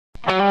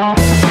Hello and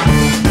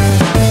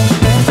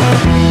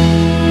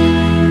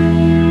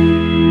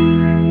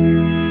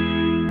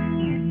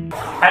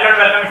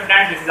welcome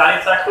students, this is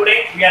Arif sir.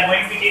 Today we are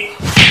going to teach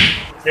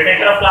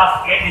literature of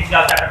class 8, which is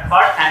our chapter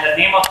 3rd, and the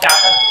name of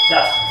chapter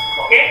Dusk.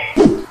 Okay,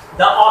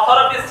 the author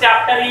of this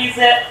chapter is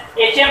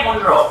H.M.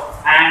 Munro,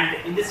 and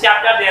in this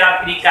chapter there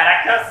are 3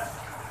 characters.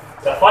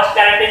 The first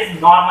character is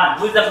Norman,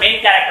 who is the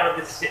main character of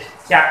this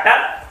chapter,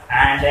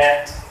 and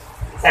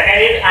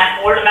second is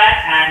an old man,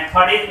 and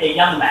third is a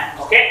young man.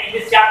 Okay, in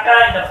this chapter,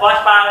 in the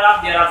first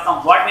paragraph, there are some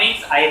word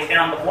meanings I have written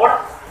on the board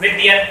with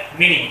their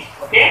meanings.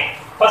 Okay,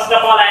 first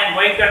of all, I am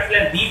going to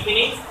explain these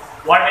meanings,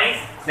 word meanings,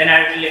 then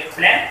I will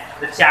explain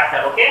the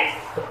chapter. Okay,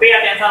 so pay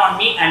attention on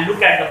me and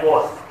look at the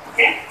board.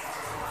 Okay,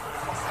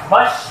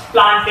 bush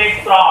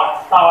planted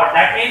flower,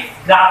 that means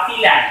grassy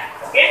land.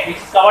 Okay, which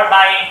is covered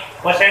by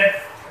bushes.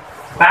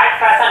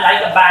 Bat fashion, like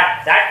a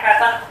bat, that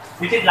fashion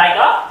which is like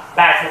a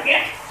bat.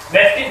 Okay,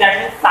 vestige, that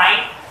means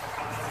sign.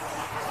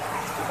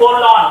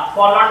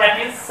 Forlorn, that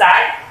means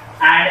sad.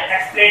 And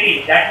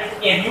expletive, that means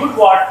a rude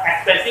word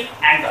expressing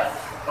anger.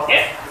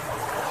 Okay,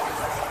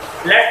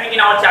 let's begin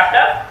our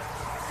chapter.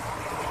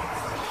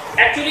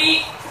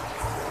 Actually,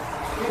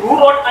 who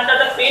wrote under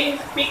the pen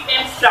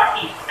name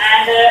Saki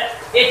and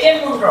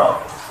H.M.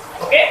 Munro.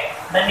 Okay,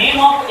 the name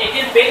of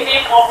pen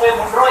name of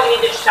Munro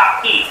is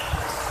Saki.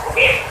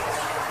 Okay,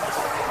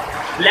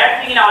 let's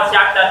begin our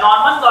chapter.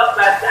 Norman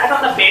Gosper sat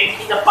on the bench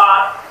in the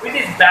park with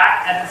his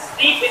back and the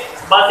steep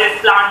bushes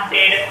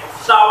planted,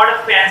 showered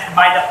fenced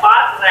by the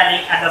park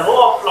railing and the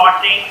row of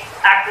floating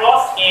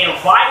across a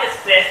wide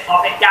stretch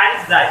of a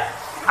carriage drive.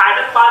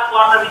 Hyder Park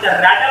corner with the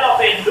rattle of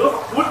a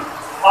hood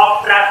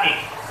of traffic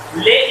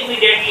lay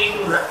immediately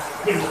to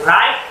his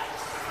right.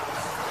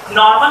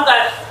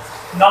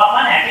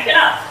 Norman है, ठीक है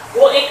ना,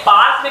 वो एक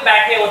park में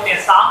बैठे होते हैं,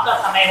 शाम का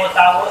समय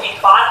होता है, वो एक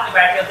पार्क में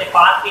बैठे होते हैं,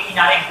 पार्क के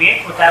किनारे एक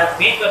बेंच होता है, उस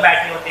बेंच पर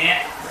बैठे होते हैं,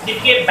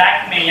 जिसके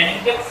बैक में यानी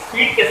कि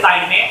स्ट्रीट के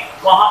साइड में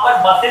वहां पर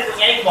बसेस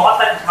यानी कि बहुत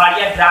सारी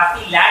झाड़ियां,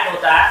 ग्रासी लैंड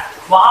होता है,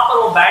 वहां पर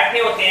वो बैठे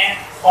होते हैं।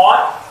 और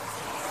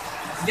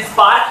जिस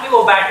पार्क में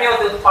वो बैठे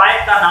होते हैं उस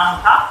पार्क का नाम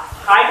था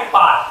हाइड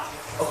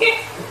पार्क। ओके,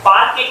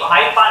 पार्क के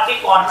हाइड पार्क के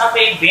कॉर्नर पे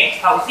एक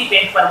बेंच था, उसी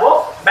बेंच पर वो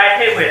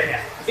बैठे हुए थे।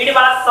 It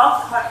was some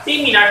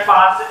 30 minute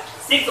past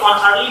 6 on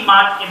early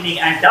March evening,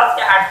 and dusk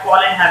had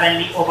fallen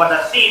heavily over the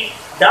street.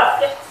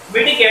 Dusk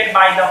mitigated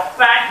by the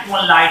faint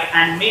moonlight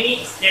and many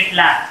street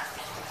lamps.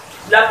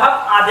 लगभग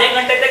आधे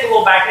घंटे तक वो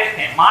बैठे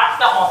थे। मार्च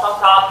का मौसम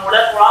था,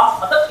 थोड़ा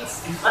मतलब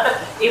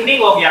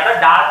इवनिंग हो गया था,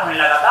 डार्क होने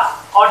लगा था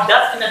और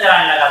डस्ट नजर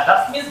आने लगा।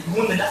 डस्ट मींस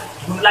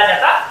धुंधला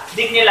जैसा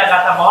दिखने लगा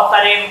था। बहुत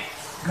सारे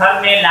घर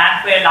में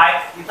लैंप पे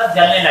लाइट ये सब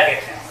जलने लगे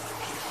थे।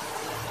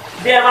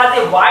 There was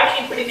a wide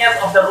emptiness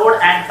of the road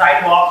and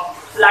sidewalk,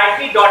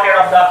 slightly dotted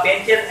of the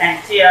benches and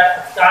chairs,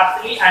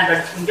 scarcely and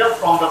distinguished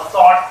from the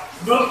short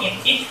group in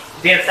each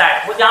their side.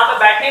 वो जहाँ पे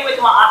बैठे हुए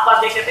थे वहाँ आसपास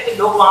देखते थे कि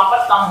लोग वहाँ पर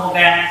कम हो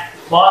गए हैं,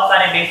 बहुत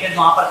सारे बेंचेस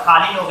वहाँ पर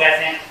खाली हो गए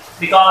थे,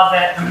 because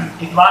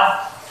it was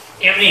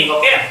evening.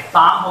 Okay,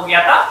 शाम हो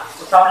गया था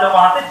तो सब लोग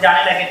वहाँ से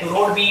जाने लगे थे,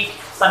 रोड भी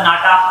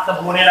सन्नाटा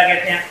सब होने लगे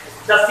थे।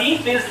 The scene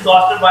pleased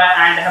Gloucester boy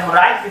and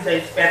memorized with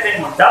his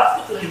passing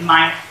dusk to his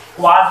mind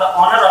was the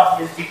honor of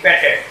his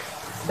defeated.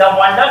 The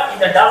wonders in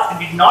the dusk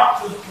did not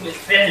choose to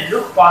spend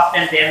look past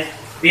them,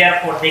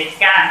 therefore they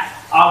can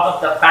out of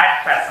the bad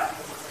fashion.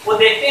 वो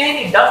देखते हैं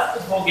कि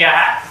dust हो गया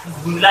है,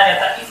 धुंधला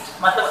जैसा, इस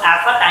मतलब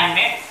ऐसा टाइम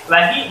में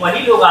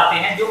वही लोग आते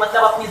हैं जो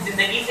मतलब अपनी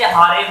जिंदगी से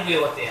हारे हुए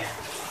होते हैं,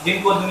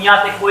 जिनको दुनिया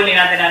से कोई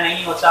लेना देना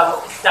नहीं होता।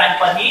 वो इस टाइम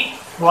पर ही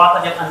थोड़ा सा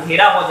जब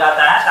अंधेरा हो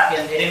जाता है, ताकि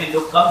अंधेरे में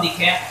लोग कम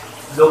दिखें,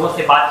 लोगों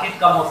से बातचीत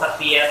कम हो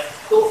सकती है,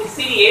 तो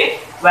इसीलिए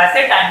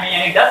वैसे टाइम में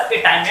यानी डस्ट के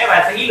टाइम में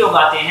वैसे ही लोग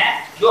आते हैं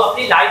जो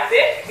अपनी लाइफ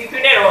से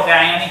डिफीटेड हो गए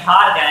हैं यानी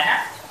हार गए हैं।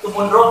 तो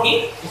मुनरो भी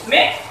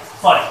उसमें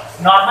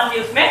नॉर्मन भी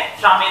उसमें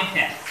शामिल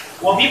थे।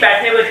 वो भी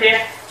बैठे हुए थे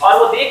और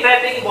वो देख रहे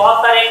थे कि बहुत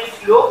सारे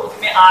कुछ लोग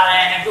उसमें आ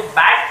रहे हैं जो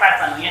बैट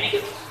फैशन यानी कि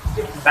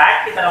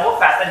बैट की तरह वो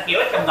फैशन किए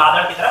हुए,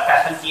 चमगादड़ की तरह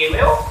फैशन किए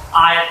हुए वो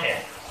आए थे।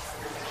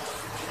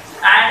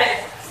 And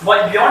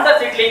beyond the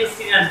settling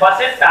scene and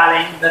buses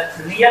falling, the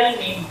really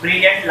mean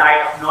brilliant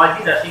light of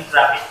noisy rushing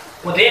traffic.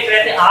 वो देख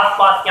रहे थे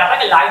आसपास क्या था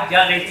कि लाइट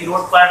जल रही थी,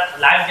 रोड पर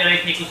लाइट जल रही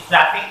थी, कुछ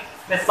ट्रैफिक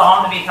में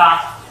साउंड भी था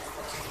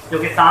जो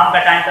कि शाम का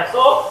टाइम था।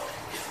 So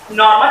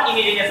normal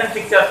imagination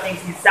pictures things.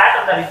 He sat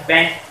on the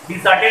bench,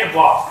 deserted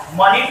walk.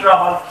 Money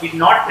troubles did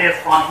not press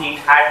on him,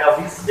 had the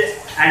wished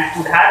and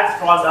could have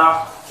scrolled the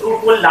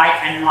fruitful light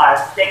and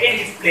noise, taken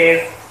his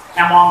place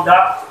among the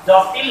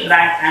still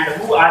rank and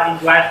who are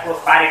enjoyed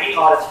prosperity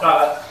or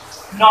struggle.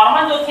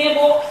 Norman जो थे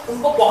वो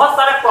उनको बहुत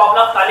सारा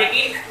problem था,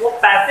 लेकिन वो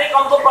पैसे का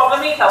उनको प्रॉब्लम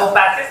नहीं था, वो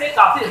पैसे से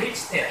काफी रिच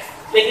थे,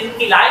 लेकिन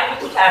उनकी लाइफ में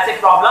कुछ ऐसे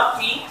प्रॉब्लम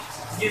थी,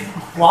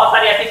 बहुत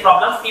सारी ऐसी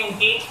प्रॉब्लम्स थी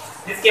उनकी,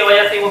 जिसके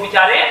वजह से वो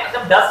बेचारे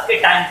मतलब डस्ट के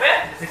टाइम पे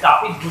जैसे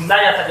काफी धुंधला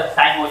जैसा जब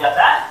टाइम हो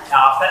जाता है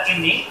आफ्टर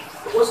इवनिंग,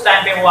 तो उस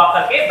टाइम पे वो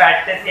आकर के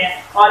बैठते थे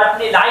और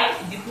अपनी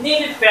लाइफ जितने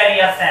भी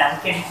फेलियर्स हैं,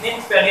 उनके जितने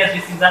भी फेलियर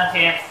डिसीजन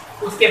थे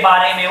उसके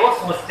बारे में वो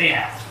सोचते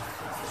हैं।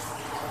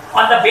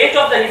 On the bench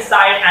of the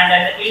hillside, and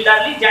an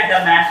elderly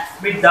gentleman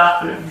with the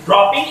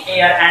dropping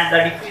air and the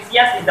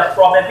deficiency in the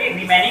probably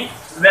remaining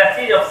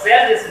vestige of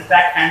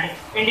self-respect and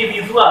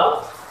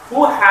individual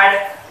who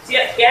had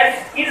cared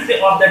skills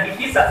of the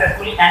defeat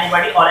successfully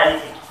anybody or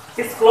anything.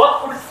 His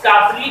clothes could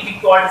scarcely be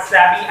called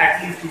shabby,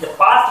 at least with the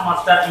past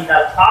master in the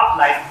half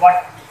light,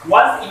 but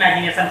one's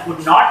imagination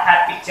could not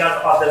have pictures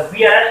of the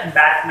wearer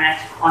embarrassment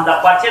on the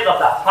purchase of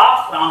the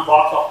half-crown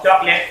box of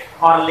chocolate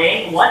or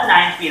laying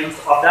 1/9 pins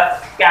of the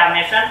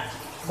carnation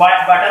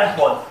button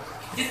hole.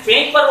 जिस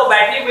bench पर वो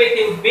बैठे हुए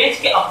थे, उस bench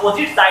के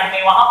opposite side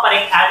में वहां पर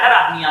एक एल्डर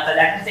आदमी आता है,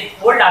 दैट मींस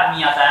एक ओल्ड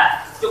आदमी आता है,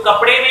 जो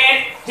कपड़े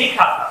में ठीक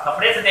ठाक था,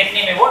 कपड़े से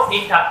देखने में वो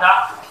ठीक ठाक था।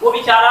 वो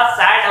बेचारा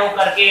सैड हो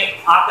करके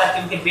आकर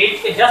के उनके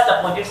बेंच के जस्ट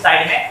अपोजिट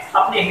साइड में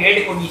अपने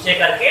हेड को नीचे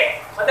करके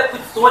मतलब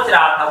कुछ सोच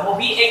रहा था। वो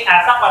भी एक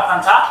ऐसा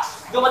पर्सन था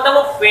जो मतलब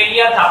वो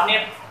फेलियर था,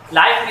 अपने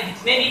लाइफ में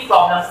जितने भी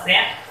प्रॉब्लम्स थे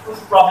उस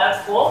प्रॉब्लम्स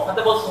को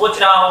मतलब वो सोच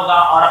रहा होगा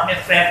और अपने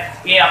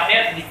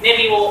जितने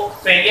भी वो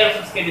फेलियर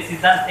उसके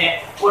डिसीजंस थे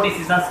वो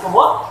डिसीजंस को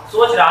वो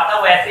सोच रहा था।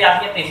 वो ऐसे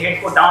आदमी अपने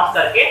हेड को डाउन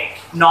करके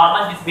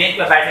नॉर्मल जिस बेंच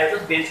पे बैठे थे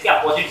उस बेंच के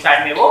अपोजिट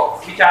साइड में वो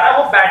बेचारा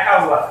वो बैठा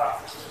हुआ था।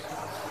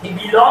 He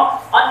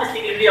belonged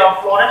unmistakably of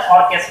Florence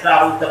orchestra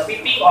with the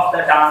piping of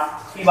the dance.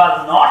 He was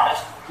not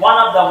one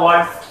of the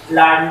world's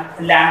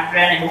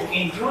lamprey who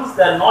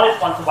induced the knowledge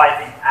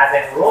conservation as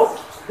a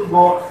rose to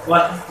go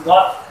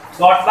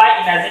got by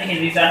imagine him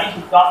returning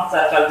to come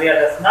circle where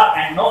the snub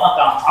and no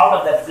account out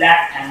of the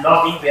black and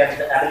lobbying where with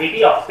the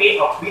ability of pay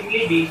of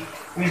weekly being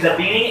with the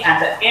beginning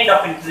and the end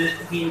of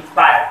interest he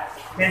inspired.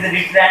 His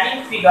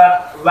returning figure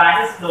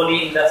vanished slowly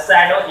in the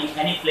shadow in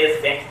any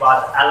place bench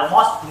was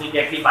almost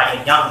immediately by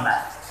a young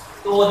man.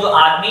 तो वो जो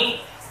आदमी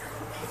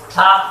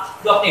था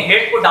जो अपने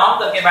head को down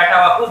करके बैठा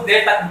हुआ, कुछ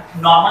देर तक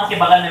नॉर्मन के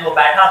बगल में वो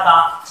बैठा था,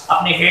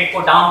 अपने हेड को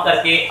डाउन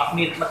करके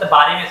अपने मतलब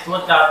बारे में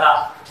सोच रहा था।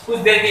 कुछ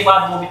देर के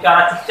बाद वो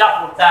बेचारा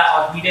चुपचाप उठता है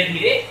और धीरे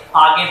धीरे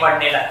आगे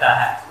बढ़ने लगता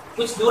है।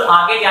 कुछ दूर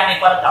आगे जाने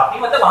पर काफी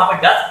मतलब वहां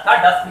पे डस्क था,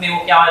 डस्क में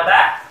वो क्या होता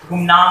है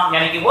गुमनाम,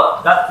 यानी कि वो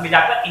डस्क में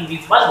जाकर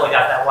इनविजिबल हो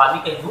जाता है। वो आदमी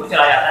कहीं दूर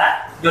चला जाता है,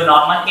 जो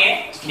नॉर्मन के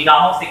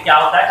निगाहों से क्या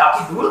होता है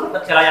काफी दूर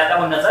मतलब चला जाता है,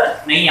 वो नजर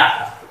नहीं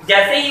आता।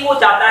 जैसे ही वो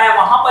जाता है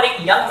वहां पर एक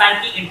यंग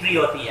मैन की एंट्री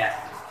होती है।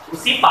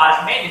 उसी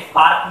पार्क में जिस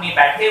पार्क में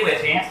बैठे हुए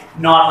थे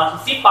नॉर्मन,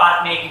 उसी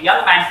पार्क में एक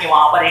यंग मैन के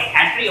वहां पर एक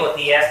एंट्री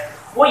होती है।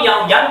 वो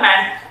young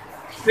man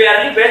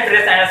fairly well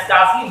dressed and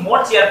scarcely more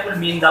cheerful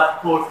mean the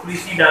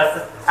preceders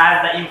as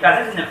the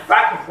emphasis in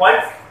fact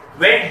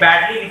went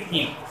badly with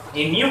him.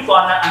 A new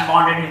corner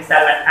unbounded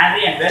himself and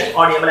angry and very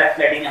audible at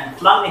pleading and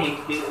flung him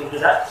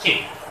into the ship.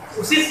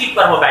 उसी seat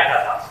पर वो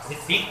बैठा था जिस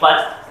seat पर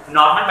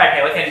Norman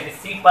बैठे हुए थे,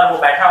 जिस सीट पर वो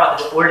बैठा हुआ था,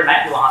 जो ओल्ड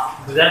मैन जो वहाँ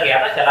गुजर गया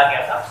था, चला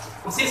गया था,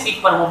 उसी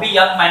सीट पर वो भी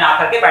यंग मैन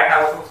आकर के बैठा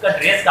हुआ था। उसका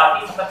ड्रेस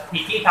काफी मतलब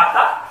ठीक ही ठाक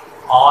था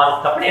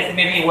और कपड़े से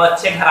में भी वो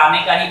अच्छे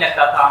घराने का ही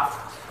लगता था।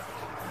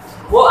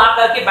 वो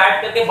आकर के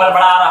बैठ करके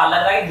बड़बड़ा रहा,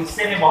 लग रहा है कि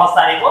गुस्से में बहुत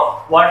सारे वो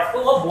वर्ड्स को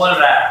वो बोल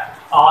रहा है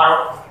और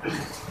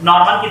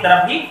नॉर्मन की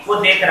तरफ भी वो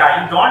देख रहा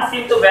है। You don't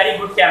seem to very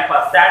good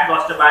temper, said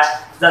Gloucester by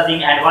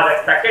judging and was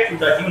expected to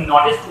the due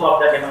notice to of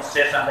the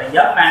demonstration. The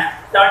young man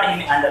turned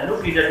him and the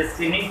look with the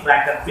screaming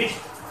flanker which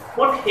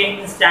put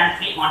him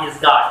instantly on his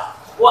guard.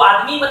 वो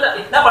आदमी मतलब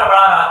इतना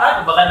बड़बड़ा रहा था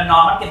जो बगल में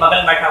Norman के बगल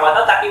में बैठा हुआ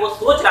था, ताकि वो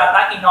सोच रहा था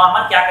कि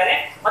नॉर्मन क्या करे,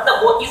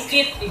 मतलब वो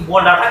इसलिए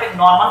बोल रहा था कि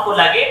नॉर्मन को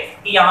लगे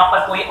कि यहाँ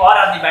पर कोई और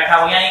आदमी बैठा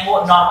हो, यानी वो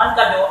नॉर्मन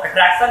का जो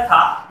अट्रैक्शन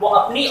था वो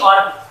अपनी और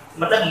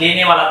मतलब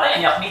लेने वाला था,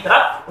 यानी अपनी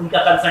तरफ उनका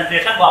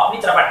कंसंट्रेशन वो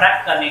अपनी तरफ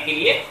अट्रैक्ट करने के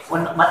लिए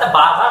मतलब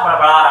बार बार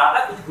बड़बड़ा रहा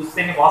था। कुछ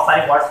गुस्से में बहुत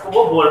सारे वर्ड्स को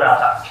वो बोल रहा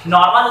था।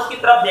 नॉर्मन उसकी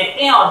तरफ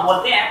देखते हैं और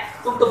बोलते हैं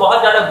तुम तो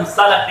बहुत ज्यादा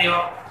गुस्सा लगते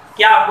हो,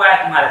 क्या हुआ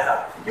है तुम्हारे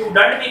साथ? You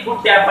don't be good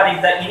temper if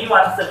the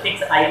anyone's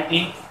fix I am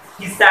in.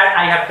 He said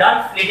I have done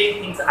fleeting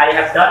things I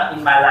have done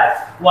in my life.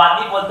 वो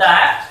आदमी बोलता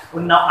है,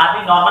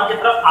 आदमी नॉर्मन की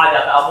तरफ आ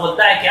जाता है,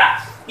 बोलता है क्या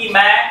कि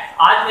मैं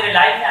आज मेरे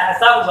लाइफ में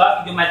ऐसा हुआ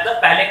कि जो मतलब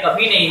पहले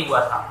कभी नहीं हुआ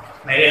था,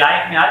 मेरे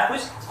लाइफ में आज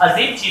कुछ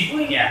अजीब चीज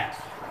हुई है।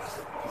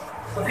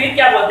 तो फिर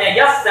क्या बोलते हैं?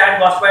 Yes, said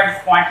Gosper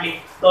disappointedly.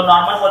 तो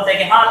नॉर्मन बोलते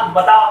हैं कि हाँ तुम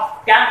बताओ,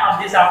 camp of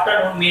this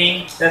afternoon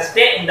meaning the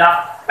stay in the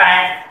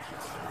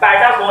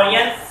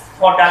Patagonian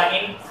hotel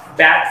in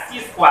बैक्सी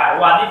square.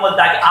 वो आदमी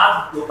बोलता है कि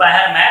आज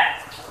दोपहर में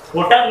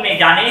होटल में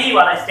जाने ही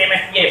वाला, स्टे में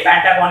ये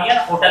पैटागोनियन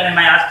होटल में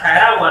मैं आज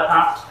ठहरा हुआ था।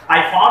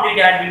 I found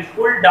it had been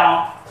pulled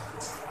down,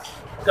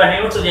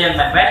 continued to the young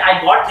man. When I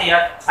got there,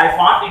 I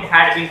found it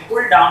had been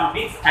pulled down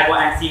weeks ago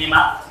and cinema.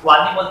 वो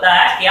आदमी बोलता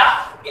है क्या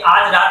कि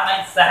आज रात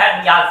में शहर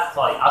में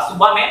आज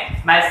सुबह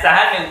में मैं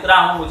शहर में उतरा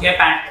हूँ, मुझे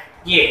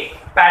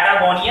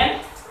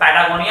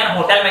पैटागोनियन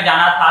होटल में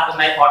जाना था, तो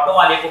मैं ऑटो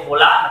वाले को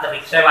बोला, मतलब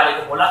रिक्शा वाले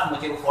को बोला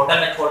मुझे उस होटल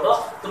में छोड़ दो।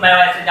 तो मैं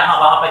वैसे जहाँ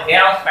वहाँ पर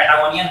गया उस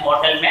पैटागोनियन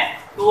होटल में,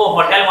 तो वो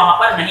होटल वहाँ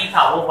पर नहीं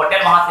था, वो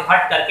होटल वहाँ से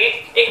हट करके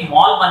एक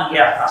मॉल बन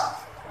गया था।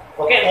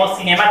 ओके, वो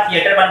सिनेमा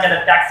थिएटर बन गया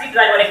था। Taxi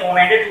driver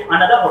recommended to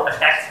another hotel.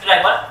 Taxi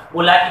driver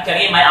बोला कि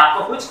चलिए मैं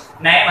आपको कुछ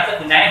नए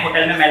मतलब नए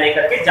होटल में मैं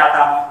लेकर के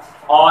जाता हूँ,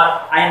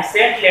 और I am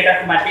Saint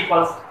letter to my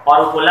peoples.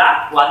 और वो बोला,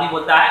 वो आदमी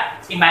बोलता है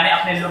कि मैं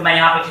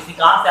यहाँ पे किसी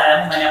काम से आया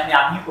हूँ, मैंने अपने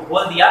आदमी को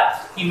बोल दिया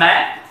कि मैं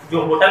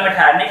जो होटल में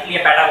ठहरने के लिए,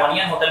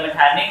 पैटागोनियन होटल में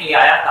ठहरने के लिए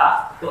आया था,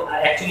 तो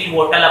एक्चुअली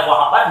वो होटल अब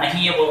वहाँ पर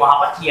नहीं है, वो वहाँ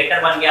पर थिएटर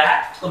बन गया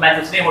है। तो मैं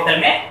दूसरे होटल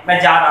में मैं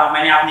जा रहा हूँ।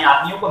 मैंने अपने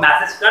आदमियों को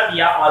मैसेज कर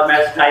दिया और मैं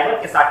उस ड्राइवर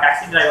के साथ,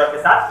 टैक्सी ड्राइवर के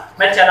साथ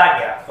मैं चला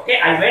गया। Okay,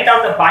 I went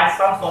out the by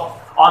सम,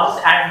 और उस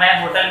मैं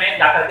होटल में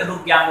जाकर के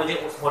रुक गया। मुझे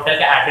उस होटल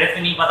का एड्रेस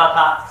भी नहीं पता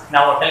था, ना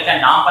होटल का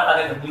नाम पता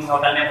था। न्यू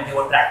होटल में मुझे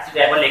वो टैक्सी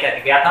ड्राइवर लेकर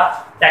के गया था।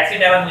 टैक्सी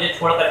ड्राइवर मुझे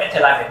छोड़ करके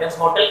चला गया।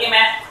 जब होटल के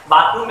मैं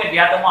बाथरूम में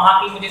गया तो वहाँ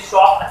की मुझे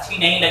शॉप अच्छी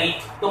नहीं लगी,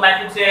 तो मैं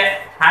फिर से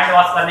हैंड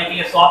वॉश करने के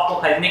लिए शॉप को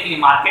खरीदने के लिए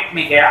मार्केट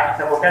में गया।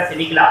 जब होटल से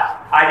निकला,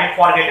 I did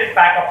फॉरगेटेड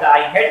pack of the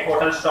I head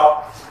hotel shop.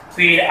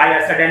 फिर I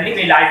suddenly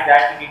realise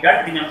that he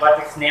didn't remember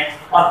it's name,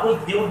 और कुछ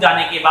दूर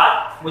जाने के बाद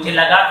मुझे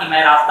लगा कि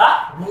मैं रास्ता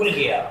भूल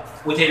गया।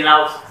 मुझे ना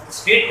उस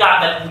स्ट्रीट का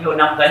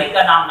ना गली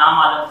का नाम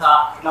मालूम था,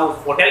 ना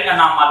उस होटल का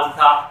नाम मालूम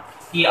था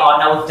कि, और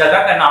ना उस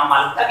जगह का नाम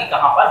मालूम था कि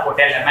कहाँ पर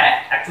होटल है।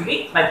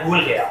 मैं भूल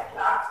गया।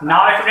 Now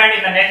student,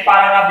 in the next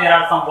paragraph there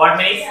are some word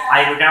meanings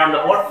I written on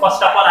the board.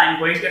 First of all, I am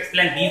going to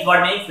explain these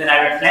word meanings, then I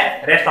will explain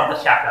rest of the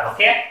chapter.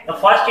 Okay, the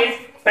first is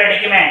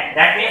predicament.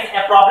 That means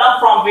a problem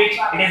from which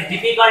it is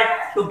difficult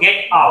to get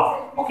out.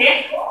 Okay,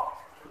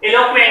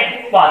 eloquent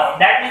pause.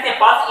 That means a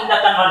pause in the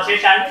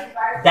conversation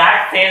that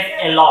says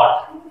a lot.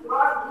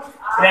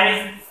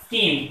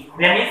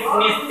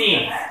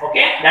 Reminiscence.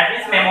 Okay, that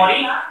means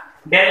memory.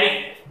 Derelict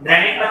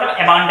मतलब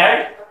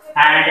abandoned,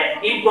 and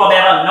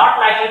improbable, not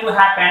likely to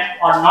happen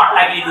or not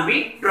likely to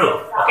be true.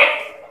 Okay,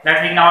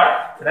 let's begin our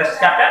rest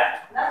chapter.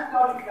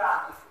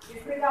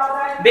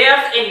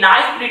 There's a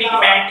nice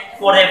predicament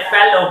for a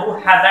fellow who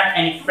hasn't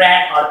any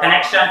friend or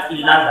connections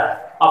in London.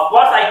 Of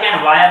course, I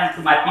can wire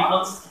to my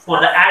people for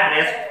the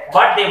address,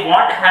 but they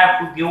won't have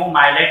to give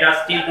my letters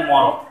till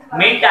tomorrow.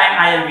 Meantime,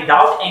 I am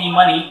without any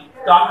money.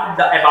 Come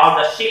about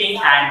the shilling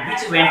and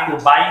which went to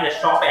buy the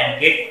shop and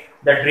get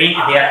the drink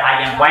there.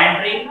 I am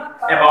wondering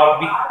about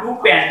with 2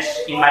 pence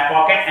in my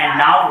pocket and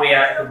now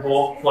where to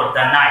go for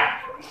the night.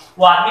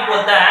 वो आदमी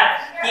बोलता है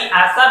कि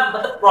ऐसा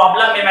मतलब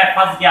problem में मैं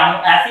फंस गया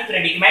हूँ, ऐसी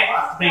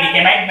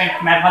प्रेडिकेमेंट में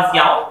मैं फंस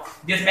गया हूँ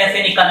जिसमें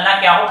से निकलना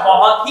क्या हो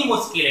बहुत ही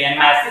मुश्किल है। यानी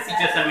मैं ऐसी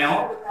सिचुएशन में हूँ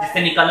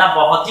जिससे निकलना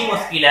बहुत ही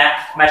मुश्किल है।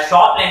 मैं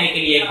शॉप लेने के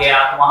लिए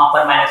गया, तो वहां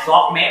पर मैंने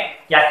शॉप में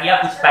क्या किया,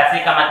 कुछ पैसे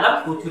का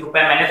मतलब कुछ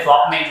रुपए मैंने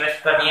शॉप में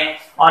इन्वेस्ट कर दिए,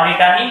 और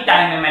रिटर्निंग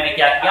टाइम में मैंने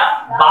क्या किया,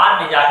 बार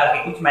में जाकर के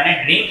कुछ मैंने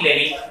ड्रिंक ले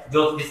ली,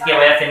 जो जिसकी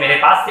वजह से मेरे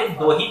पास सिर्फ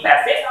 2 ही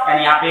पैसे,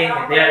 यानी यहाँ पे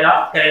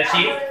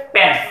करेंसी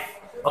पेन।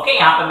 ओके,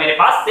 यहाँ पे मेरे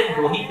पास सिर्फ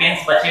 2 ही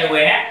पेन्स बचे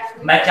हुए हैं।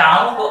 मैं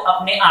चाहूँ तो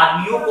अपने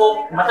आदमियों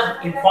को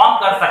मतलब इन्फॉर्म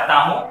कर सकता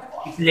हूँ,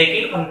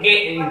 लेकिन उनके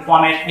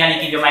इन्फॉर्मेशन यानी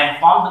कि जो मैं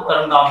इन्फॉर्म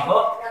करूंगा उनको,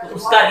 तो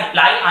उसका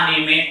रिप्लाई आने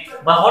में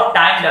बहुत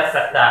टाइम लग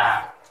सकता है।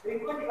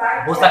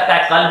 हो सकता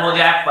है कल हो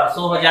जाए,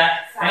 परसों हो जाए,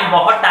 यानी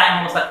बहुत टाइम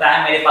हो सकता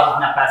है। मेरे पास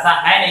उतना पैसा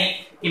है नहीं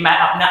कि मैं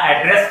अपना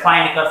एड्रेस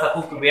फाइंड कर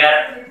सकूं कि वेयर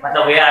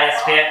आई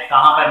स्टे,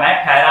 कहाँ पर मैं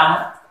ठहरा हूँ।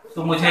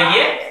 तो मुझे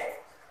ये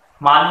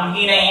मालूम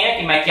ही नहीं है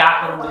कि मैं क्या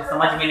करूं, मुझे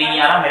समझ में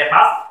नहीं आ रहा, मेरे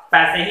पास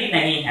पैसे ही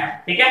नहीं है।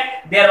 ठीक है,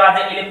 there was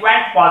an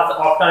eloquent pause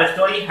after a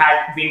story had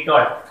been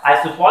told. I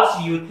suppose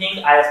you think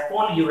I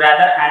spun you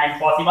rather an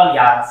impossible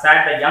yarn, said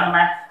the young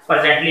man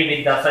presently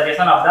with the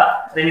suggestion of the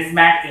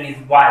reminiscence in his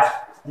voice.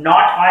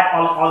 Not at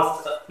all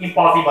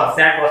impossible,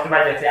 said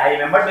Constable जैसे I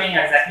remember doing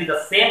exactly the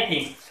same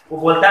thing. वो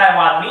बोलता है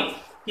वो आदमी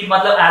कि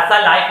मतलब ऐसा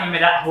life में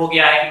मेरा हो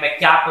गया है कि मैं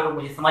क्या करूं,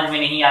 मुझे समझ में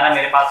नहीं आ रहा,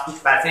 मेरे पास कुछ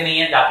पैसे नहीं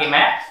है जाके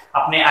मैं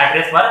अपने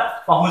एड्रेस पर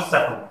पहुंच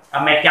सकूं,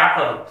 अब मैं क्या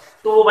करूं।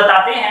 तो वो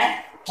बताते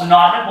हैं,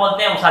 नॉर्मल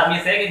बोलते हैं उस आदमी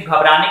से कि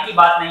घबराने की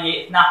बात नहीं है,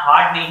 इतना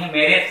हार्ड नहीं है,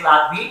 मेरे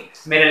साथ भी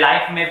मेरे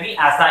लाइफ में भी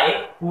ऐसा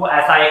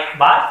एक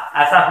बार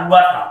ऐसा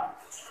हुआ था।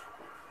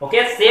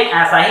 ओके, सेम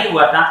ऐसा ही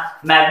हुआ था।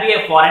 मैं भी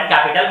एक फॉरेन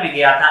कैपिटल में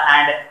गया था,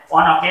 and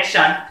on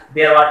occasion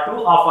there were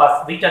 2 of us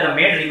which are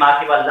made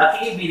remarkable.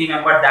 Luckily we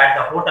remembered that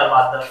the hotel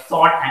was the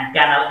short and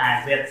canal and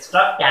we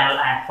struck canal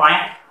and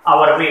find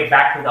our way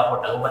back to the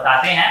hotel. वो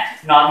बताते हैं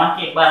Norman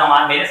की एक बार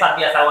मेरे साथ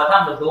भी ऐसा हुआ था।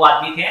 हम लोग 2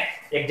 आदमी थे,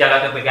 एक जगह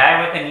पे गए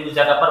हुए थे न्यूज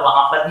जगह पर,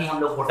 वहां पर भी हम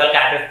लोग होटल का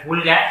एड्रेस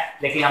भूल गए,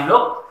 लेकिन हम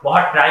लोग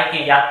बहुत ट्राई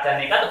किए याद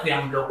करने का, तो फिर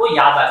हम लोग को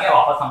याद आ गया,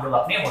 वापस हम लोग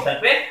अपने होटल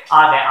पे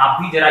आ गए। आप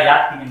भी जरा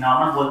याद कीजिए,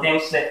 नॉर्मन बोलते हैं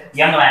उस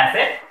यंग मैन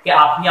से कि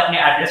आप भी अपने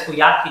एड्रेस को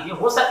याद कीजिए,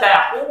 हो सकता है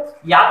आपको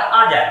याद आ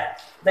जाए।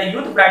 The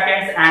youth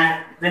brightens and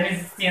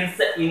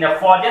reminiscence in a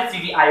foreign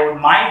city I would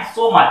mind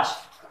so much.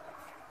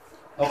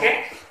 Okay,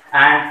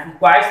 and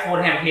inquires for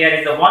him. Here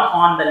is the one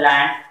on the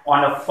land on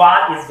a far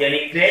is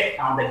very great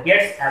on the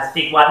gates as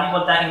thick. आदमी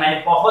बोलता है कि मैंने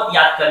बहुत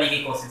याद करने की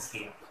कोशिश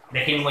की,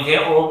 लेकिन मुझे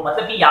वो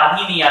मतलब कि याद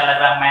ही नहीं याद लग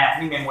रहा, मैं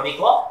अपनी मेमोरी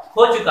को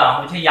खो चुका हूँ,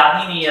 मुझे याद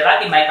ही नहीं आ रहा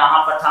कि मैं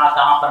कहाँ पर था,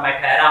 कहाँ पर मैं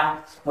ठहरा हूँ,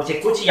 मुझे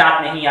कुछ याद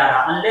नहीं आ रहा।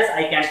 Unless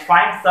I can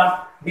find some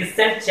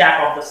decent chap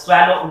of the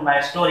swallow in my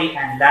story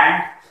and land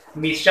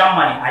me some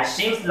money, I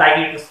seems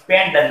likely to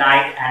spend the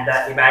night and the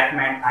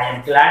embankment. I am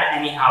glad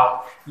anyhow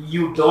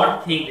you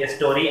don't think the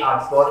story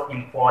outgoes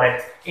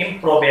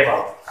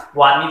improbable.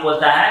 वो आदमी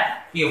बोलता है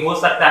कि हो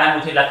सकता है,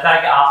 मुझे लगता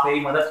है कि आप मेरी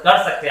मदद कर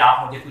सकते हैं,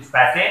 आप मुझे कुछ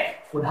पैसे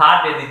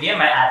उधार दे दीजिए,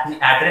 मैं अपनी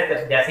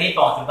एड्रेस जैसे ही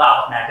पहुंचूंगा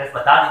आप अपना एड्रेस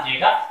बता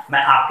दीजिएगा,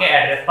 मैं आपके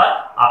एड्रेस पर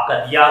आपका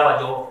दिया हुआ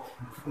जो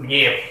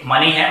ये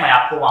मनी है, मैं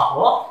आपको वहाँ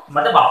वो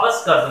मतलब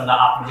वापस कर दूंगा,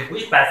 आप मुझे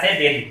कुछ पैसे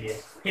दे दीजिए।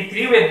 He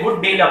threw a good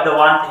deal of the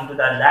warmth into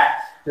the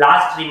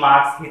last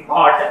remarks. He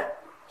thought,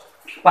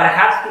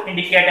 perhaps to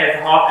indicate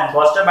as Hawk and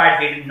Bostobite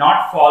did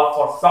not fall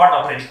for short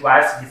of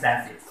required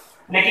decency.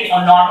 लेकिन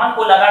नॉर्मन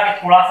को लगा कि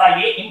थोड़ा सा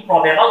ये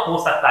इम्प्रोबेबल हो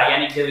सकता है,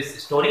 यानी जो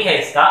स्टोरी है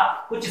इसका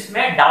कुछ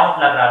इसमें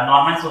डाउट लग रहा है।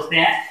 नॉर्मन सोचते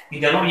हैं कि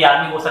जरूर ये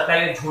आदमी हो सकता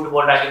है ये झूठ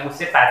बोल रहा है कि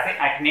मुझसे पैसे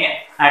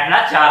ऐंठना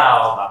चाह रहा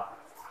होगा।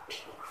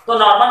 तो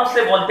नॉर्मन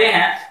उससे बोलते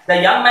हैं,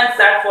 the young man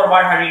set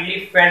forward हरीडली,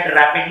 felt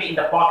rapidly in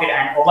the pocket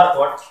and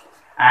overcoat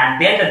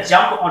and then the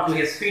jump onto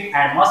his feet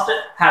and must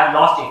have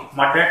lost it,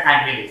 muttered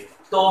angrily.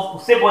 तो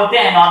उससे बोलते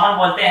हैं, नॉर्मन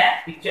बोलते हैं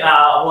कि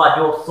वो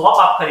जो शॉप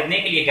आप खरीदने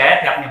के लिए गए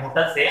थे अपने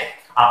होटल से,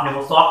 आपने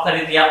वो शॉप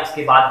खरीद लिया,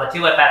 उसके बाद बचे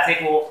हुए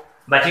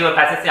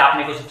पैसे से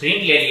आपने कुछ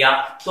ड्रिंक ले लिया,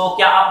 तो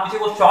क्या आप मुझे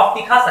वो शॉप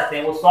दिखा सकते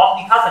हैं, वो शॉप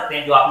दिखा सकते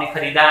हैं जो आपने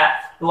खरीदा है?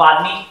 तो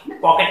आदमी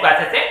पॉकेट को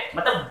ऐसे से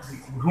मतलब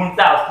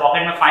ढूंढता है, उस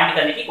पॉकेट में फाइंड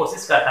करने की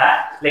कोशिश करता है,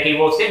 लेकिन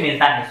वो उसे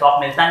मिलता नहीं, शॉप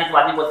मिलता नहीं। तो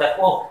आदमी बोलता है,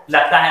 ओ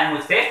लगता है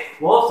मुझसे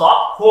वो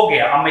शॉप खो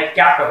गया, अब मैं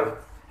क्या करूं?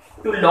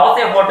 To lose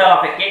a hotel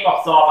of a cake of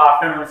soap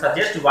afternoon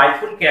suggests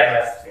willful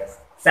carelessness,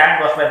 said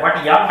Goswami,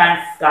 but young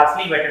man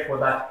scarcely waited for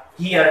the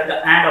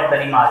end of the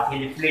remark.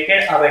 He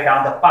flitted away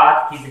down the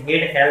path, his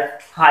head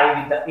held high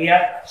with the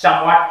air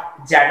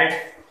somewhat jaded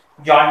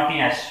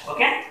jauntiness.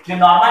 Okay? जो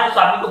normal उस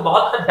आदमी को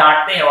बहुत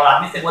डांटते हैं और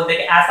आदमी से बोलते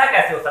हैं कि ऐसा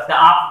कैसे हो सकता है,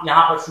 आप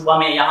यहाँ पर सुबह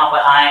में यहाँ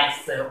पर आए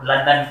इस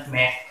लंदन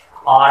में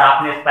और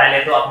आपने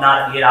पहले तो अपना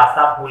ये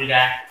रास्ता भूल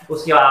गए,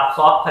 उसके बाद आप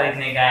शॉप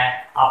खरीदने गए,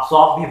 आप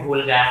शॉप भी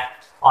भूल गए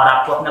और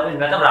आपको अपना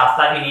मतलब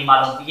रास्ता भी नहीं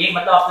मालूम थी। ये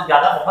मतलब आपको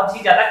ज्यादा बहुत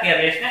ही ज्यादा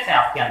केयरलेसनेस है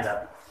आपके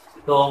अंदर।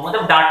 तो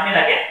मतलब डांटने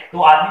लगे,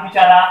 तो आदमी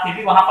बेचारा फिर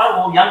भी वहां पर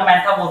वो यंग मैन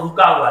था, वो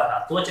रुका हुआ था,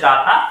 सोच रहा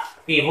था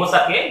कि हो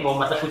सके वो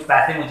मतलब कुछ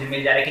पैसे मुझे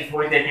मिल जाए। लेकिन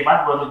थोड़ी देर के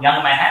बाद वो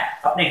यंग मैन है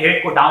अपने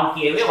हेड को डाउन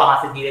किए हुए वहां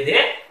से धीरे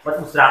धीरे बस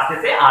उस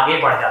रास्ते से आगे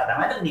बढ़ जाता है,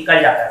 मतलब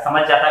निकल जाता है,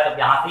 समझ जाता है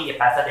कि यहाँ से ये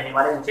पैसा देने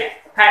वाले मुझे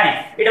है नहीं।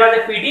 It was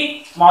a pity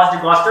most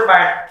Gloucester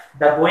by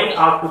the going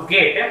out to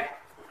gate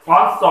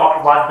on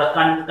shop was the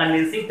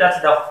convincing touch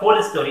the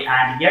whole story,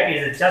 and yet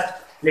it is just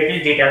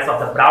little details of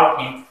the brought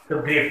him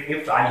to grief.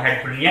 If I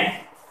had brilliant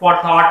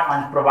forethought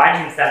and provide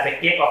himself a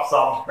cake of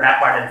soft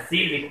wrappered and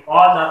sealed with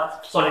all the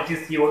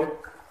solicitude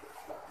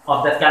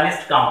of the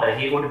chemist counter,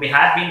 he would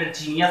have been the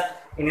genius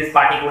in his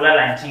particular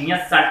line.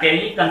 Genius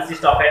certainly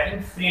consists of an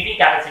infinity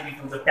capacity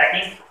to the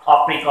taking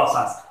of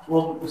precautions.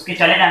 वो उसके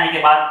चले जाने के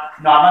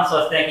बाद Norman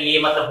सोचते हैं कि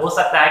ये मतलब हो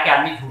सकता है कि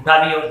आदमी झूठा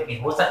भी हो,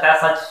 लेकिन हो सकता है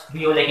सच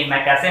भी हो, लेकिन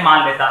मैं कैसे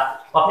मान लेता।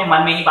 वो अपने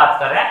मन में ही बात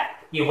कर रहे हैं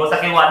कि हो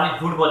सके वो आदमी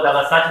झूठ बोलता,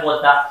 अगर सच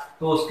बोलता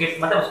तो उसके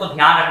मतलब उसको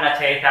ध्यान रखना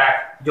चाहिए था।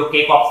 जो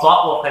केक ऑफ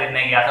शॉप वो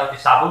खरीदने गया था, जो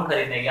साबुन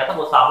खरीदने गया था,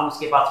 वो साबुन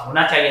उसके पास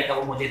होना चाहिए था,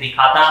 वो मुझे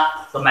दिखाता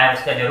तो मैं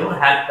उसका जरूर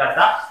हेल्प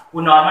करता।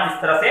 वो नॉर्मन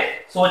इस तरह से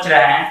सोच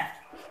रहे हैं।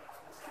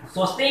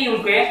 सोचते ही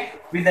उनके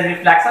with the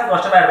reflection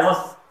Goswami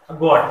rose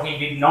God, he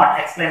did not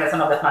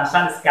exclamation of the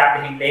concern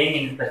kept him laying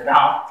in the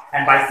ground,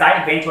 and by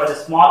side bench was a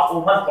small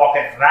oval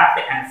pocket wrapped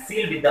and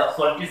sealed with the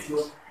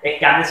solicitude a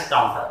chemist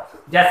counter.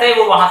 जैसे ही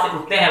वो वहां से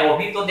उठते हैं, वो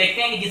भी तो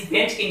देखते हैं कि जिस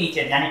बेंच के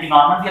नीचे, यानी कि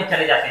नॉर्मन भी अब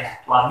चले जाते हैं,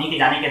 तो आदमी के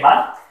जाने के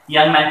बाद,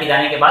 यंग मैन के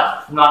जाने के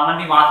बाद नॉर्मन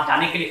भी वहां से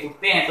जाने के लिए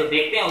उठते हैं, तो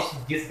देखते हैं उस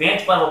जिस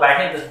बेंच पर वो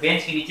बैठे उस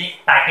बेंच के नीचे एक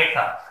पैकेट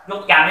था, जो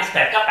केमिस्ट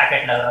टाइप का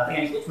पैकेट लग रहा था,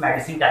 यानी कुछ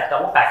मेडिसिन टाइप का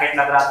वो पैकेट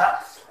लग रहा था।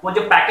 वो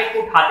जो पैकेट को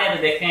उठाते हैं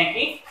तो देखते हैं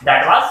कि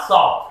that was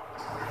shop.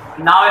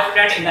 Now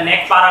student, in the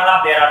next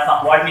paragraph there are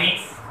some word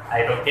meanings I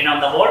wrote in on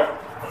the board.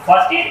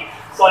 First is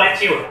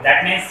solitude,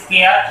 that means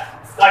scare.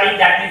 Scudding,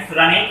 that means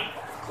running.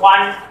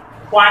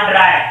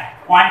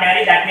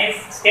 Quandary, that means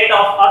state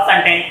of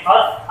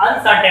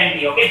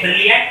uncertainty. Okay,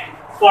 brilliant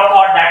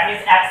forethought, that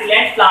means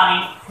excellent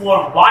planning for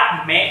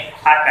what may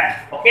happen.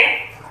 Okay,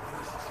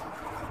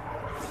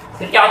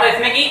 फिर क्या होता है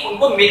इसमें कि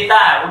उनको मिलता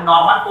है, वो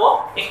नॉर्मन को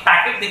एक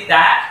पैकेट दिखता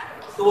है,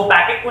 तो वो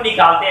पैकेट को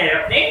निकालते हैं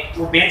अपने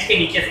वो बेंच के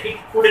नीचे से।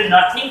 Could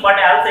nothing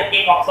but else a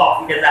cake of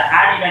soap. It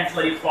had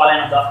eventually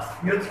fallen on the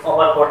youth's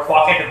overcoat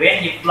pocket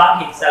when he flung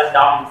himself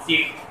down in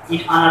seat.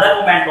 In another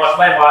moment,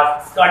 Goswami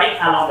was scudding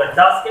along the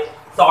dusk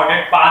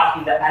sordid path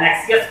in the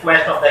anxious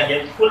quest of the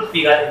youthful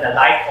figure in the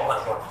light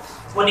overcoat.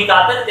 वो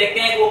निकालते तो देखते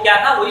हैं कि वो क्या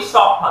था, वही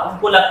शॉप था।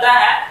 उनको लगता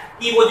है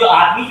कि वो जो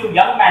आदमी, जो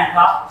यंग मैन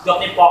था, जो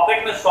अपने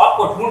पॉकेट में शॉप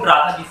को ढूंढ रहा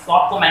था, जिस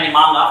शॉप को मैंने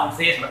मांगा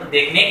उनसे, मतलब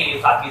देखने के लिए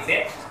उस आदमी से,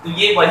 तो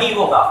ये वही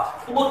होगा।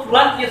 तो वो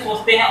तुरंत ये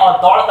सोचते हैं और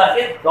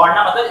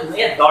दौड़ना मतलब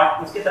ये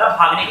उसकी तरफ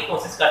भागने की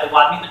कोशिश करते। वो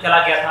आदमी तो चला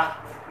गया था,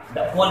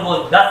 वो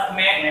डस्क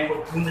में, वो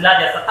धुंधला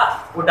जैसा था,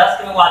 वो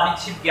डस्क में वो आदमी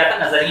छिप गया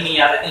था, नजर ही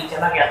नहीं आ रहा, कहीं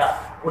चला गया था।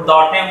 वो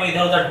दौड़ते हैं, वो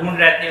इधर उधर ढूंढ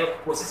रहे थे,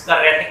 कोशिश कर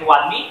रहे थे कि वो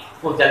आदमी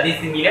को जल्दी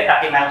से मिले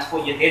ताकि मैं उसको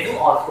ये दे दूं,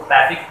 और उसको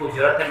पैसे की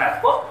जरूरत है, मैं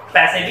उसको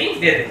पैसे भी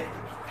दे दूं।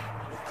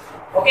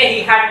 Okay, he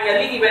had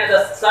nearly given the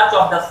search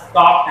of the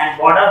stop and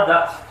border of the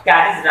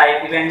carriage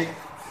drive,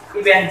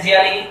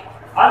 eventually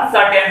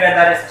uncertain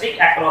whether a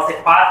streak across a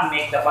path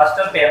make the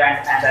buster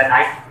pavement and the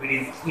night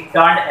breeze. He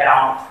turned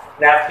around,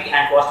 rapidly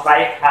and crossed by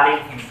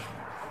hailing him.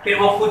 फिर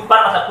वो खुद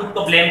पर मतलब खुद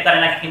को blame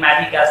करने लगा कि मैं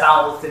भी कैसा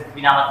हूँ, उससे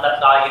बिना मतलब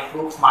का ये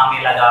प्रूफ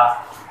मांगने लगा।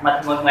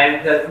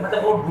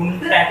 मतलब वो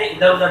ढूंढते रहते,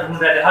 इधर उधर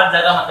ढूंढ रहे थे, हर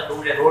जगह मतलब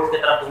ढूंढे, रोड की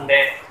तरफ ढूंढे,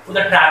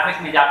 उधर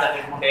ट्रैफिक में जाकर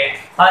के ढूंढे,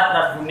 हर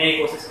तरफ ढूंढने की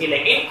कोशिश की,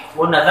 लेकिन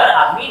वो नजर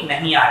आदमी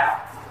नहीं आया।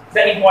 The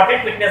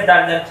important witness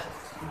that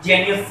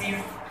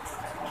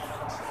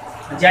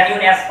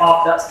genuineness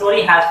of the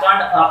story has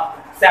turned up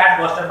sad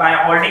Buster by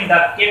holding the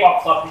cake of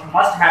coffee.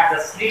 Must have the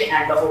slit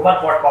and the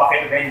overcoat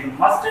pocket when you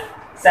must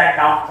sat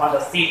down on the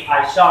seat. I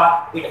saw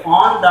it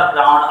on the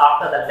ground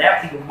after the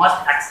left. You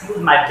must excuse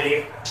my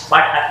belief,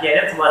 but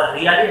appearance was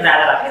really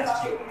rather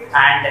against you.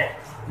 And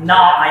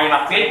now I am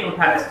appealing to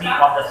honesty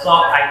of the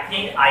sock. I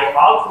think I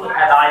ought to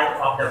arrive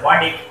of the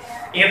verdict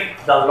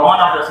if the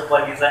loan of the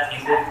supervision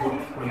is good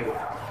to you.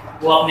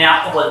 वो अपने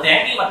आप को बोलते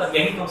हैं कि मतलब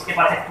यही तो उसके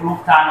पास एक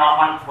प्रूफ था।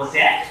 नॉर्मन बोलते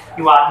हैं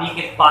कि वो आदमी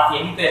के पास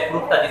यही तो एक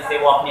प्रूफ था जिससे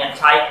वो अपनी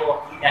अच्छाई को,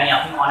 यानी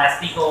अपनी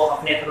ऑनेस्टी को,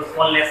 अपने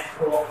ट्रूथफुलनेस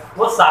को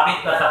वो साबित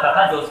कर सकता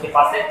था, जो उसके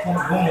पास से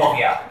गुम हो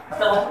गया,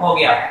 मतलब वो खो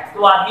गया।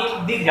 तो आदमी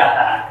दिख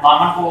जाता है,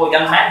 नॉर्मन को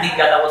यंग मैन दिख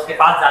जाता है। वो उसके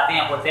पास जाते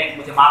हैं, बोलते हैं कि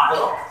मुझे माफ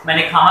करो,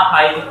 मैंने खामा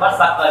खाई तुम पर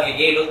शक कर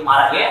ये लो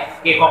तुम्हारा ये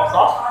केक ऑफ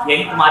सॉफ्ट,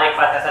 यही तुम्हारे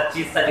पास ऐसा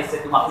चीज था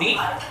जिससे तुम अपनी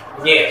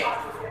ये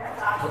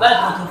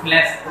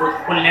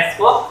ट्रूथफुलनेस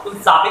को तुम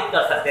साबित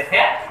कर सकते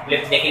थे,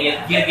 लेकिन ये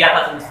गिर गया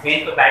था, तुम इस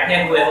बेंच पे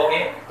बैठे हुए होगे,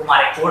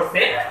 तुम्हारे कोर्ट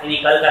से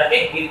निकल करके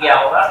गिर गया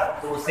होगा।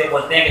 तो उससे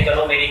बोलते हैं कि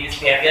चलो मेरी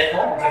मिसबिहेवियर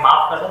को मुझे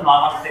माफ कर दो।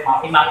 नॉर्मन से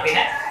माफी मांगते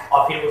हैं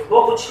और फिर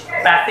उसको कुछ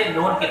पैसे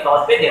लोन के तौर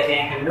पे देते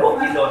हैं कि लो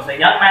ये loan. The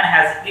young man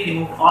has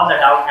removed all the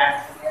doubt and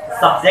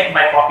subject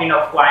by pocket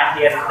of coin.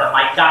 Here is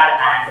my card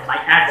and my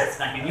address.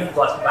 Continued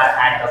customer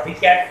and the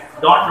wicket.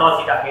 Don't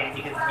lose it again.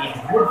 It has been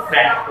good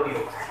friend to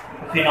you.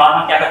 फिर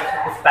normal क्या करते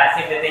हैं, कुछ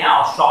पैसे देते हैं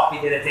और shop भी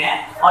दे देते हैं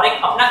और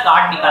एक अपना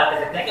कार्ड निकाल के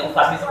देते हैं कि उस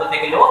आदमी से बोलते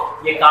हैं कि लो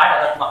ये कार्ड,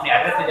 अगर तुम अपने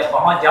एड्रेस पे जब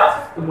पहुंच जाओ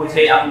तो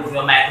मुझे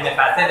जो मैं तुम्हें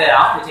पैसे दे रहा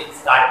हूँ मुझे इस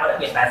कार्ड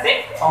पर ये पैसे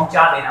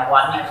पहुंचा देना। वो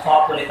आदमी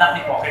शॉप को लेता है,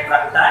 अपनी पॉकेट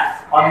रखता है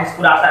और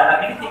मुस्कुराता है।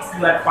 Luckily things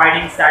you are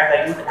fighting said the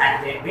youth and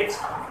they which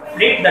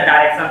fled the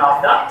direction of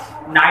the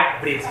night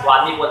breeze. वो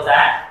आदमी बोलता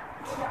है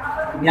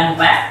यंग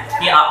मैन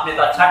कि आपने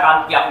तो अच्छा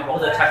काम किया, आपने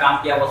बहुत अच्छा काम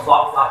किया। वो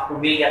शॉप आपको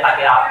मिल गया था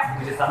कि आप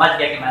मुझे समझ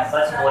गया कि मैं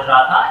सच बोल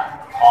रहा था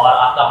और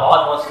आपका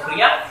बहुत बहुत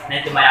शुक्रिया,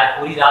 नहीं तो मैं आज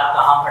पूरी रात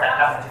कहाँ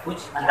भटका मुझे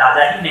कुछ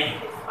अंदाजा ही नहीं।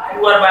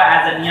 Poor boy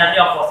as a nearly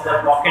of possible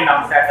pocket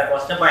outside the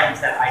Buster by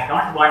himself. I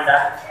don't wonder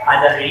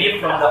as a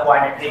relief from the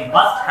poetry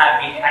must have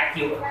been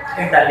active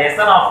in the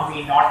lesson of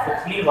me not to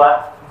clever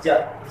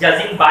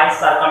judging by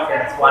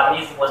circumstance. वो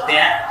आदमी से बोलते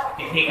हैं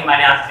कि ठीक है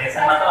मैंने आज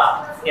लेसन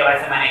मतलब इसके वजह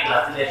से मैंने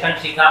एक लेसन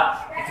सीखा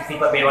कि किसी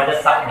पर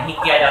बेवजह शक नहीं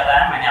किया जाता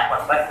है। मैंने आप पर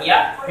शक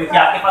किया क्योंकि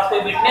आपके पास कोई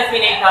विटनेस भी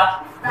नहीं था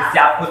जिससे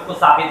आप खुद को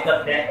साबित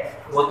करते हैं।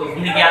 वो तो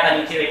गिर गया था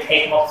नीचे, एक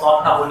केक ऑफ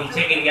सॉफ्ट था वो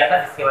नीचे गिर गया था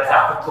जिसकी वजह से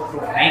आप खुद को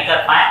प्रूफ नहीं कर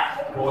पाए,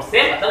 वो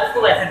उससे मतलब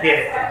उसको वैसे दे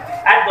देते हैं।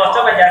 एंड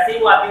गॉस्टर बॉय जैसे ही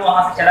वो आदमी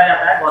वहां से चला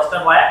जाता है,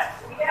 गॉस्टर boy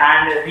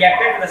and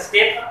reacted to the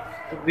step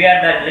where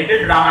the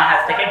little drama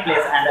has taken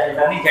place and the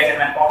elderly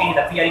gentleman walking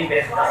the peering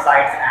base the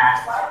sides and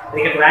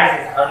recognized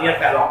his earlier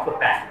fellow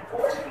occupant.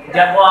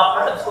 जब वो आप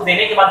मतलब उसको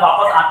देने के बाद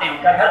वापस आते हैं,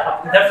 उनका घर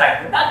इधर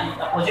साइड में था,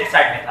 अपोजिट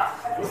साइड में था,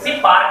 उसी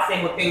पार्क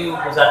से होते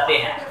हुए गुजरते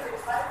हैं।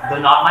 जो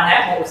नॉर्मन है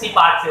वो उसी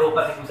पार्क से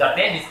होकर के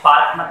गुजरते हैं जिस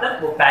पार्क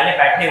मतलब वो पहले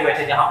बैठे हुए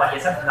थे जहाँ पर ये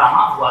सब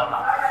ड्रामा हुआ था।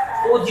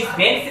 तो जिस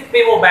बेंच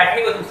पे वो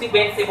बैठे हुए उसी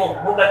बेंच से वो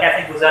होकर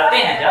कैसे गुजरते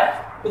हैं, जब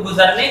तो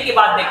गुजरने के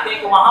बाद देखते हैं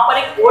कि वहाँ पर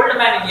एक ओल्ड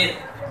मैन, ये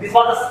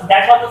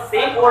that was the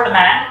same old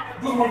man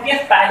जो उनके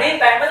पहले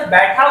पैनल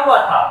बैठा हुआ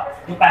था,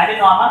 जो पहले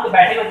नॉर्मल पे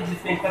बैठे हुए थे, जिस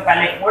पे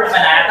पहले ओल्ड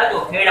मैन आया था जो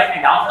हेड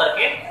अपने डाउन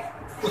करके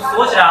कुछ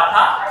सोच रहा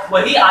था,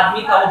 वही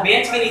आदमी था। वो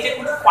बेंच के नीचे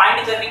कुछ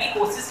फाइंड करने की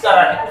कोशिश कर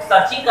रहा था, कुछ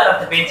सर्चिंग कर रहा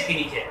था बेंच के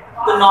नीचे।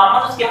 तो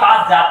नॉर्मल उसके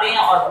पास जाते हैं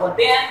और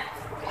बोलते हैं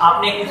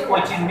आपने कुछ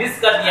कोई चीज मिस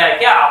कर दिया है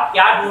क्या, आप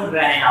क्या ढूंढ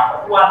रहे हैं यहाँ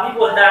पर? वो आदमी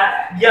बोलता है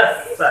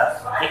यस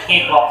सर, एक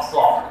केक ऑफ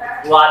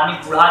सॉफ्ट। वो आदमी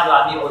बूढ़ा जो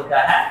आदमी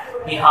बोलता है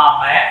कि हाँ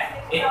मैं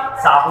एक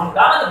साबुन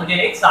का मतलब मुझे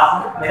एक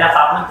साबुन, मेरा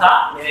साबुन था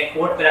मेरे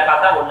कोट पे रखा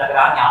था, वो लग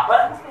रहा है यहाँ पर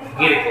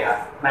गिर गया,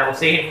 मैं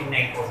उसे ही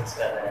ढूंढने की कोशिश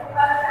कर रहा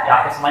हूँ।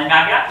 आपको समझ में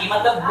आ गया कि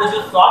मतलब वो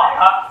जो सॉफ्ट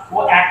था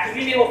वो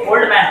एक्चुअली वो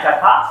ओल्ड मैन का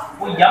था,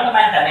 वो यंग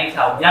मैन का नहीं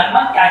था। यंग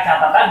मैन क्या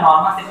चाहता था,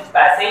 नॉर्मल से कुछ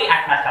पैसे ही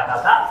ऐंठना चाहता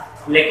था,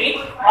 लेकिन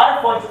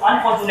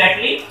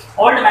अनफॉर्चुनेटली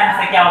ओल्ड मैन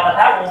से क्या होता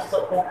था,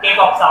 वो केक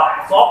ऑफ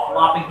सॉफ्ट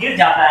वहाँ पे गिर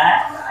जाता है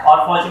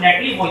और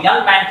फॉर्चुनेटली वो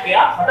यंग मैन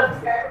का मतलब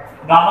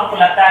नॉर्मल को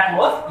लगता है कि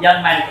वो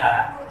यंग मैन का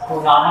है,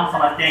 तो नॉर्मल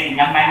समझते हैं कि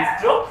यंग मैन इज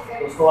ट्रू,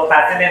 तो उसको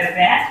पैसे दे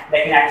देते हैं,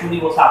 लेकिन एक्चुअली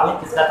वो साबुन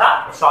किसका था,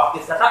 शॉप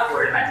किसका था,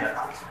 ओल्ड मैन का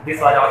था।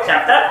 This was our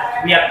chapter,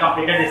 we have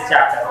completed this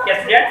chapter. Okay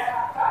student,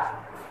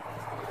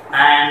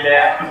 and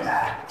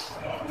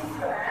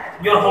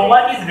your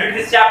homework is read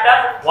this chapter,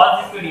 watch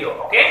this video,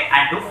 okay,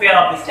 and do fair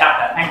of this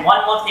chapter. And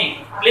one more thing,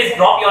 please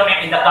drop your name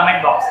in the comment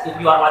box if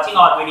you are watching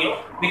our video,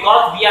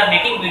 because we are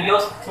making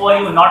videos for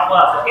you, not for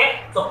us, okay.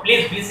 So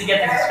please be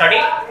serious in study.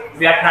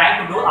 We are trying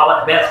to do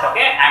our best,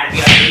 okay, and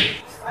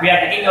we are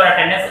taking your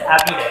attendance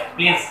every day.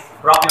 Please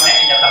drop your name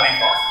in the comment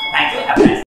box. Thank you. Have a nice day.